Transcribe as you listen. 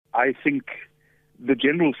I think the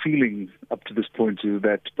general feeling up to this point is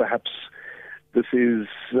that perhaps this is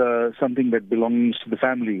something that belongs to the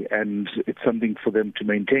family, and it's something for them to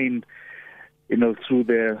maintain, through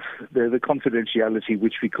the confidentiality,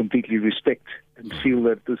 which we completely respect, and feel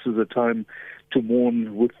that this is a time to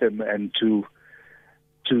mourn with them and to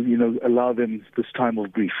allow them this time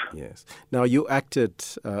of grief. Yes. Now, you acted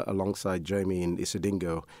alongside Jamie in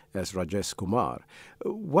Isidingo as Rajesh Kumar.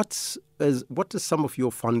 What is some of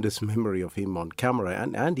your fondest memory of him on camera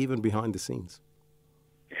and even behind the scenes?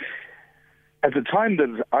 At the time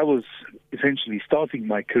that I was essentially starting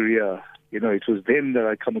my career, it was then that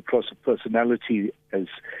I come across a personality as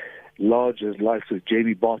large as life as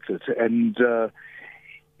Jamie Bartlett. And,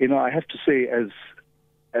 I have to say, as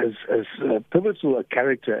pivotal a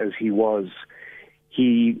character as he was,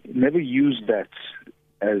 he never used that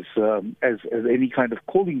as any kind of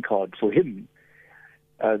calling card for him.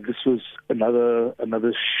 This was another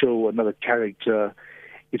show, another character.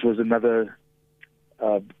 It was another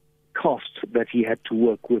cast that he had to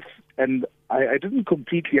work with, and I didn't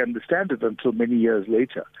completely understand it until many years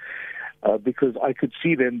later, because I could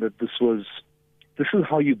see then that this is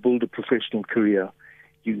how you build a professional career.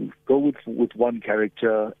 You go with one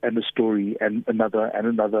character and a story and another,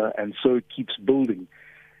 and so it keeps building.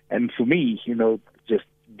 And for me, just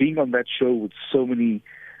being on that show with so many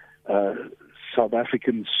South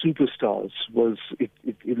African superstars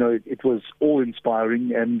it was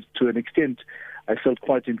awe-inspiring, and to an extent, I felt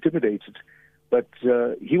quite intimidated. But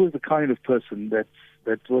he was the kind of person that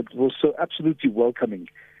was so absolutely welcoming,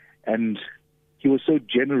 and he was so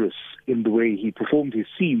generous in the way he performed his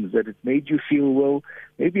scenes that it made you feel, well,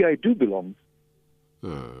 maybe I do belong.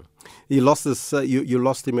 You lost this. You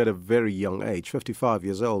lost him at a very young age, 55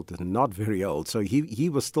 years old, not very old. So he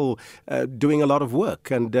was still doing a lot of work.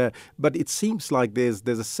 And but it seems like there's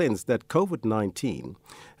a sense that COVID-19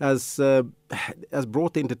 has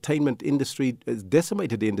brought the entertainment industry, has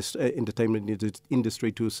decimated the entertainment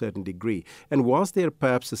industry to a certain degree. And was there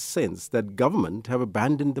perhaps a sense that government have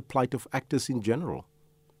abandoned the plight of actors in general?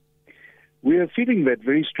 We are feeling that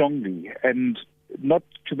very strongly, and not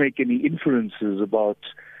to make any inferences about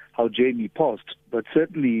how Jamie passed, but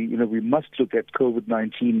certainly, we must look at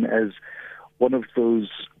COVID-19 as one of those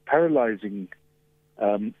paralyzing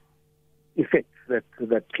effects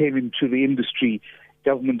that came into the industry.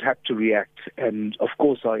 Government had to react, and of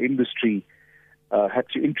course our industry had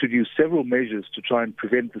to introduce several measures to try and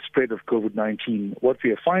prevent the spread of COVID-19. What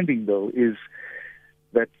we are finding, though, is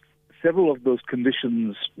that several of those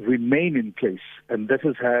conditions remain in place, and that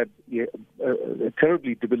has had a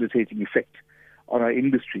terribly debilitating effect on our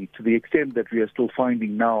industry, to the extent that we are still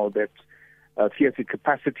finding now that theatre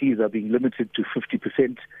capacities are being limited to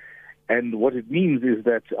 50%. And what it means is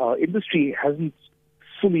that our industry hasn't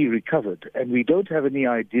fully recovered, and we don't have any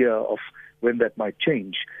idea of when that might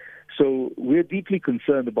change. So we're deeply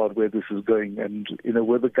concerned about where this is going, and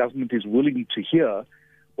whether government is willing to hear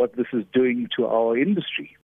what this is doing to our industry.